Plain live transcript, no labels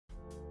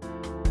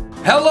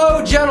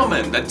Hello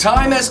gentlemen, the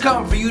time has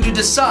come for you to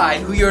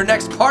decide who your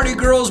next party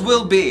girls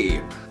will be.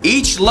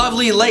 Each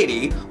lovely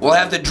lady will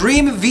have the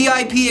dream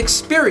VIP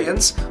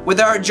experience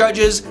with our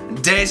judges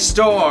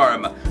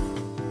DeStorm,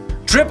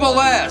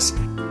 tripleS,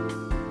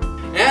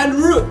 and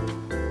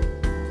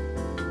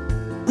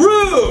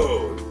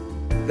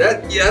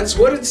That's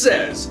what it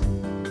says.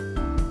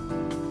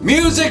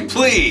 Music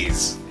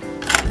please.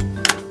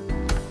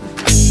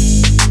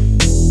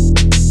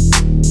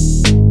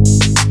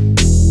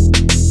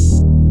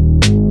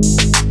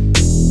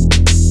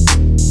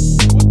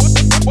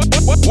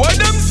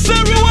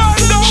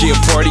 She a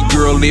party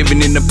girl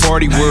living in the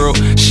party world.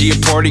 She a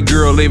party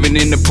girl living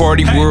in the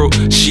party world.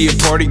 She a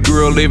party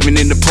girl living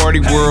in the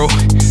party world.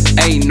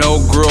 Ain't no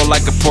girl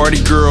like a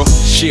party girl.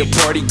 She a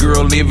party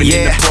girl living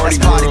in the party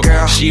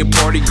world. She a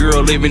party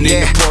girl living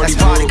in the party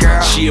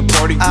world. She a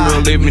party girl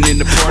living in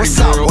the party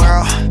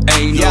world.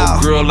 Ain't no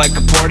girl like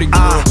a party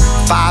girl.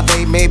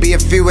 5'8", maybe a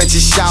few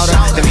inches shorter.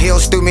 Them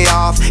heels threw me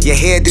off, your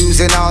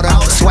hairdo's in order.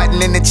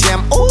 Sweating in the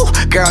gym, ooh,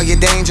 girl, you're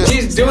dangerous.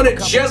 She's doing it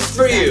just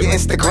for you. You're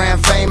Instagram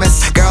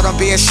famous, girl, don't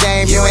be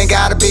ashamed. You ain't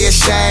gotta be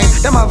ashamed.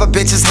 Them other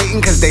bitches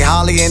hating cause they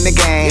hardly in the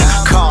game.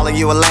 Calling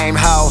you a lame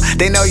hoe,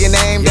 they know your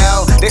name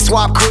though. They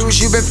swap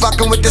crews, you been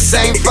fucking with the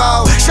same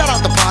foe. Shout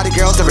out the party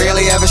girls that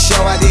really ever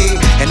show ID.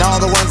 And all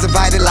the ones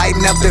invited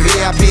lighting up the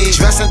VIP.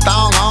 Dressing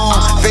thong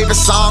on, favorite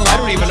song. I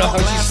don't even know how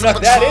she snuck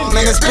that in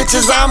and this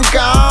bitches, I'm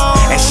gone.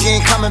 And she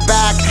ain't coming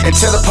back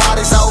until the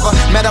party's over.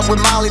 Met up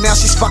with Molly, now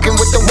she's fucking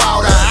with the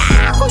water.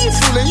 Who you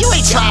fooling? You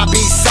ain't trying to be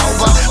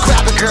sober.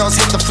 Grab the girls,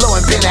 hit the floor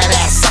and bend that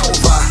ass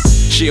over.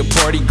 She a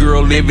party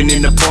girl living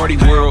in the party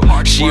world.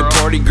 She a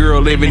party girl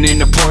living in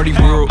the party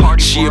world.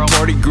 She a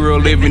party girl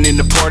living in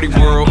the party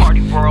world.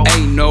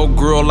 Ain't no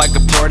girl like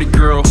a party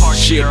girl.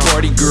 She a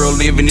party girl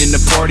living in the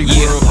party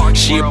world.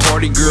 She a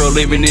party girl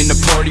living in the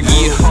party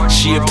world.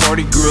 She a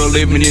party girl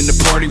living in the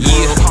party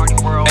world.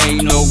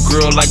 Ain't no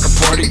girl like a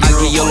party girl.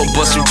 I get yellow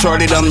bus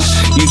retarded on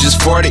you just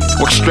farted.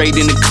 Walk straight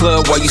in the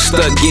club while you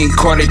stuck getting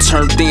carded.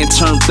 Turned in,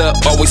 turned up,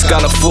 always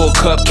got a full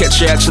cup.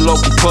 Catch you at your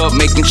local pub,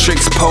 making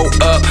tricks pull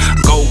up.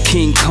 Gold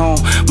King Kong,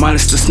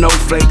 minus the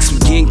snowflakes. We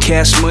getting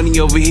cash money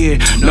over here.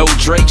 No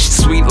Drake, she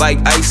sweet like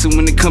ice. And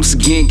when it comes to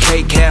getting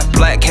cake, half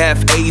black, half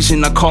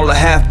Asian, I call her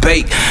half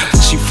baked.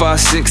 She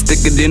 5'6",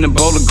 thicker than a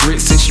bowl of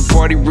grits. And she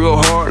party real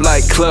hard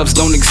like clubs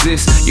don't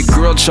exist. Your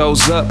girl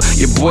chose up,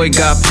 your boy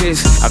got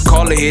pissed. I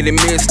call her hit and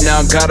miss, now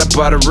I got her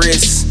by the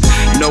wrist.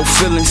 No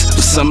feelings,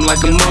 but something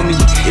like a mummy.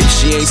 If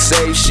she ain't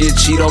saved, she'll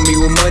cheat on me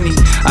with money.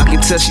 I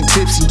can tell she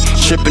tipsy,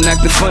 trippin',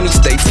 acting funny.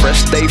 Stay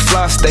fresh, stay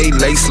fly, stay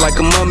laced like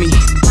a mummy.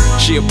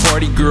 She a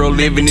party girl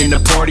living in the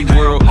party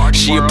world.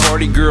 She a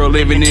party girl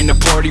living in the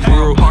party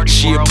world.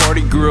 She a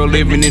party girl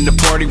living in the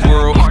party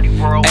world.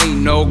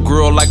 Ain't no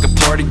girl like a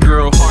party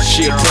girl.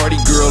 She a party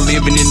girl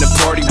living in the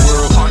party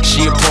world.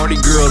 She a party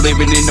girl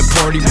living in the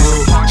party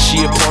world.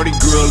 She a party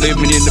girl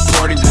living in the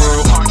party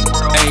world.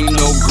 Ain't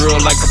no girl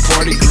like a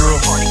party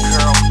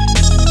girl.